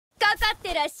っ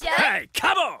てらっしゃい。Hey,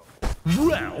 come on!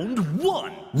 Round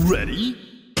 1. Ready?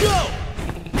 Go!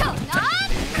 この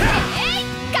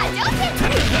ガ上線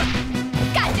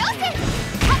ガ上線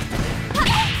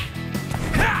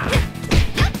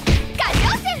ガ上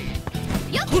線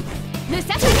よっムサ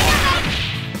サビナバ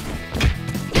イ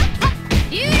よっは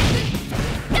リュウ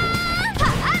ガー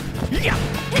はっやっ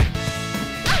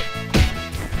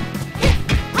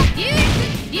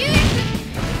リュウ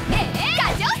ガ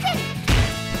上線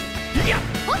やっ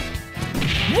ほっ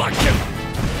わっ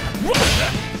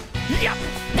やっ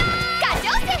ガ上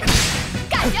線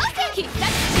ガ上線必殺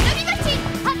忍び腰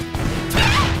はっ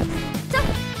ちょ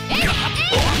リュウ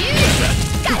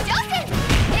ガ上線ガ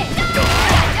上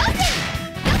線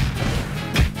よっ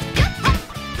よっはっ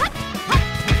はっはっ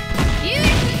リュウ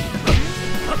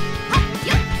はっよ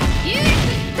っリュウ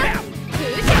と空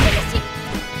襲腰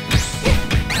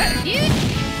リュウ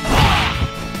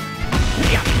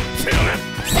やっショー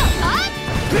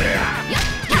よっ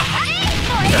はい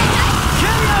燃えなさい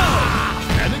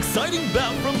An exciting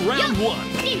bout from round 1.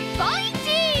 日本一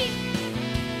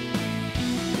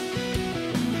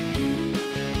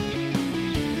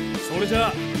それじゃあ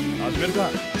始めるか。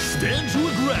Stand your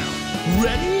ground.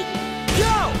 Ready? Go!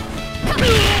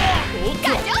 おっとガ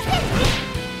上線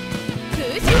空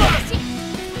襲腰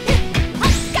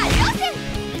ガ上線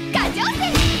ガ上線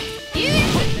リュ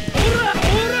ウおらお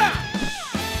ら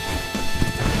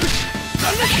な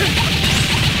んだっけ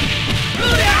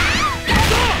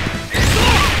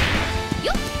よ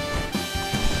っ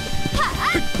は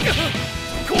あ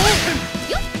こう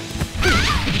よっ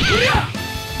うりゃ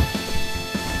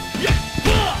やっば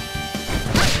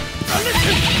なんだっけ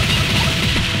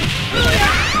うりゃ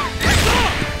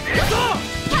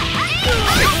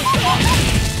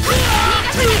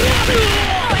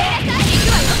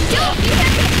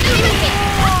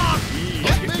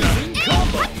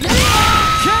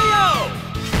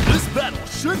This battle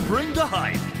should bring the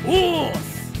hype. Oh!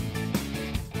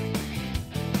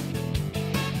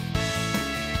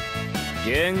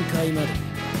 限界まで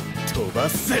飛ば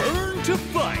せ Turn to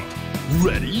fight.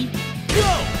 Ready? Go!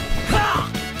 Ha!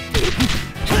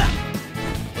 Ha!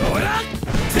 Ora!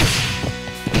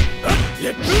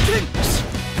 Let me think.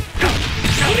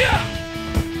 Ora!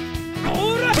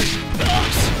 Ora!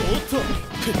 おっと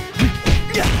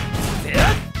や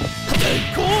っ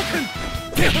KO!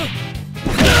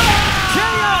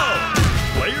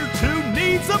 Player 2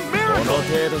 needs a miracle. この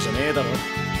程度じゃねえだろ。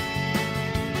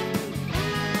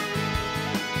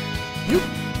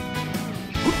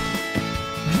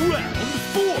Round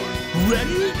 4.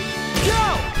 Ready? Go!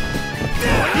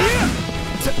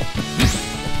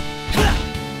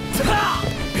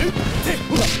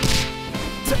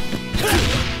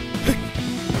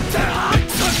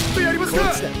やりますか。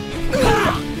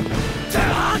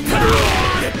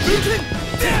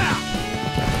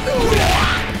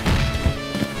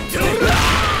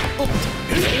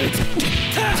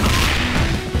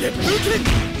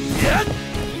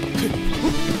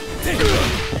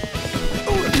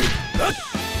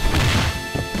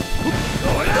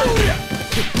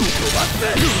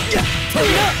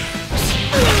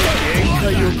限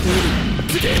界を超える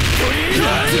デッドリーラ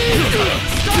イブ届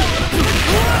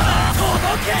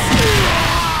け。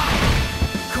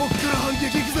こっから反撃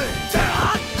いくぜ。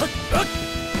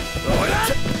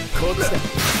こっちだ。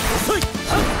遅い。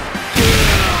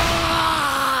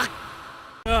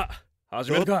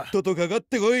始めるか。とっととかかっ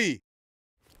てこい。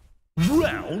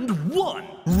Round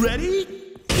 1. Ready?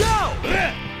 Go!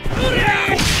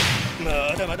 ま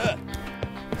だまだ。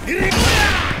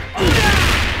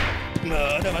ま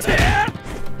だまだ。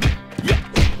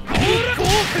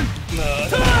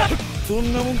そ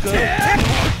んなもんか。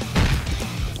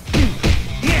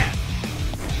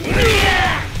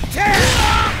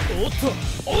おっと、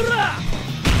おら。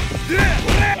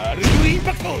アルフイン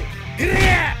パクト。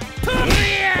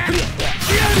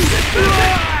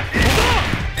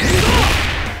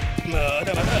ま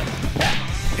だまだ。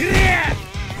好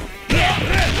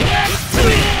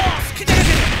きだらけ。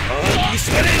大きい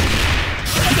しかねえ。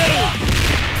好きだろ。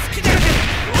好きだらけ。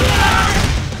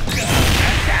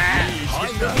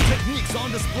Techniques on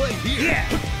display here.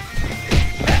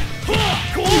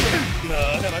 ま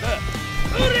だまだ。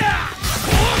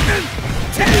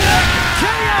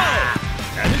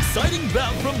An exciting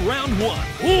bout from round 1.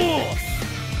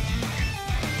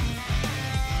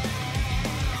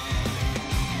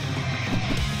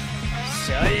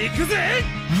 しゃあ行くぜ。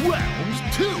Round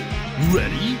 2.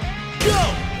 Ready? Go!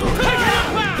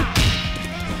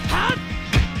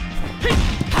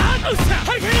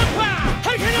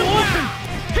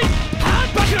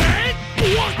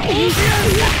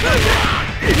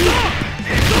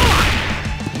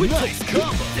 ナイスカ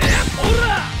ーブ。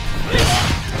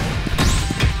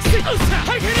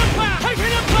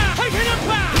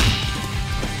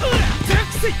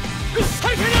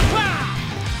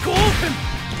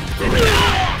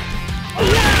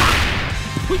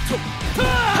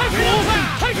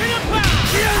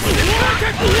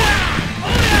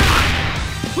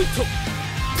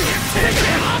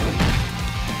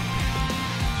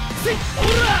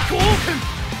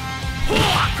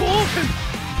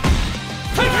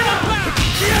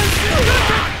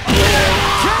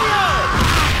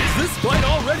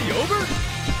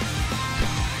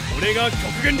俺が極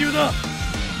限流だ。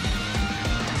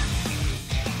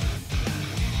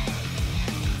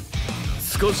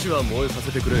少しは燃えさ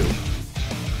せてくれよ。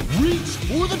 Reach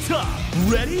for the top.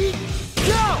 Ready?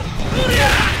 Go!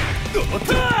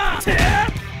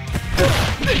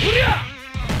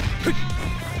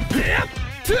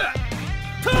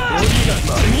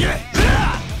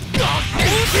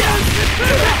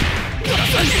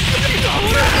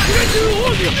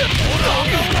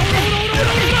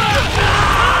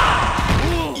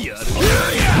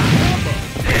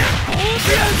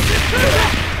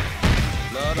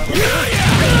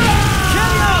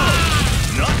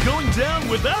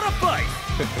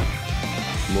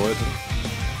 燃えたろ。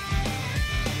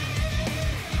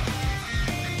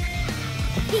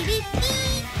ビビッピ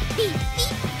ービッピッ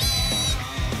ピ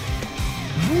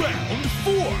Round 4.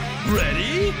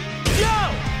 Ready? Go!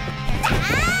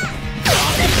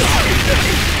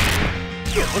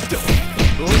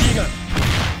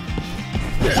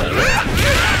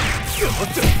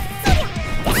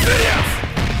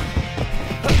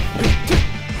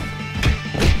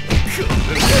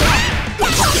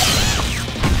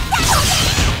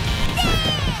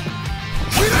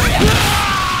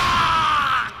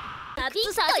 旅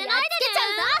させないで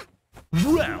ね。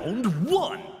 Round 1.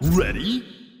 Ready?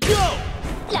 Go!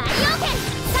 ライオン剣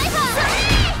サイファー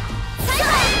サイフ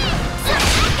ァ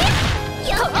ー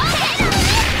よっ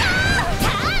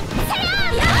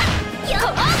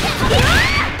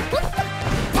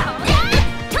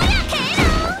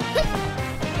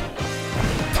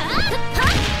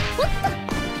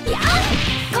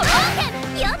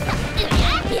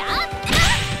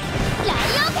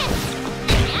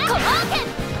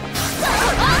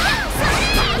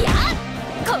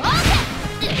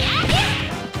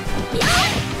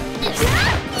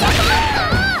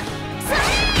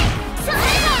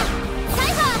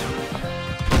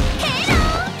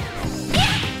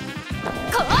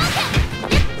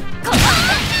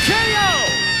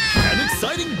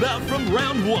From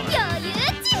round 1. 余裕っ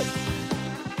ち。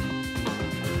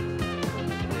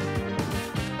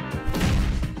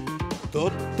とっ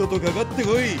ととかかって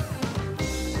こい。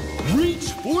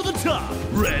 Reach for the top.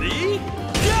 Ready?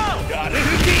 Go! やれる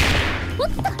気。おっ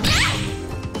と。この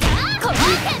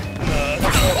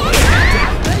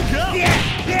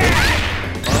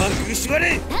あ、縛れ。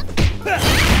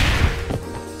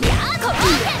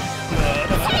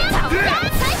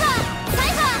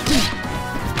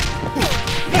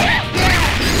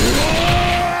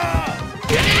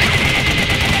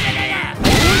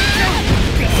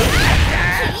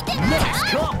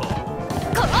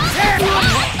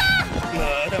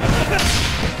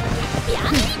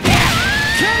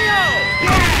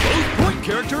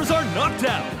Characters are knocked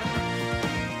out.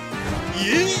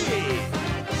 Yeah!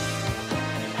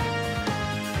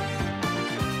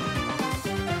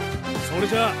 それ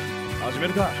じゃあ始め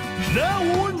るか。Now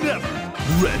or never.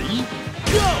 Ready?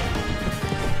 Go!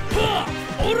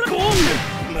 おらゴール。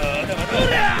まだま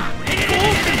だ。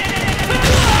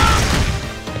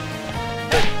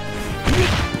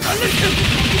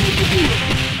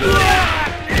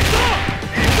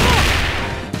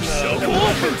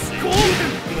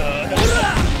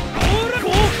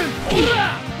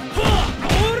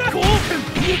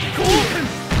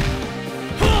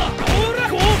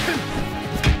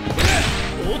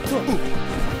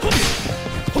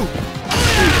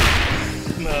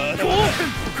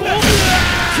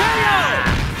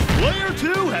Player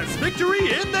 2 has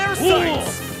victory in their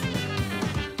sights.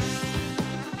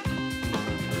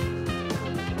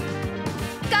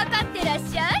 かかってらっ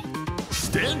しゃい。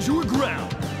 Stand your ground.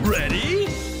 Ready?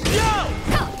 Go!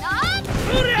 こ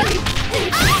の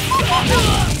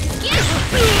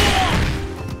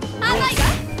甘いわ。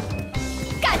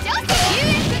過剰性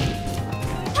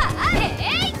UF はえ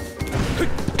い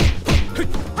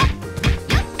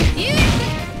UF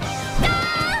ダー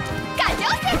ン過剰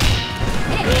性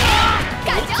過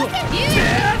剰性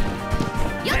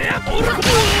UF よ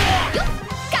っ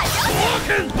過剰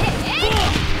性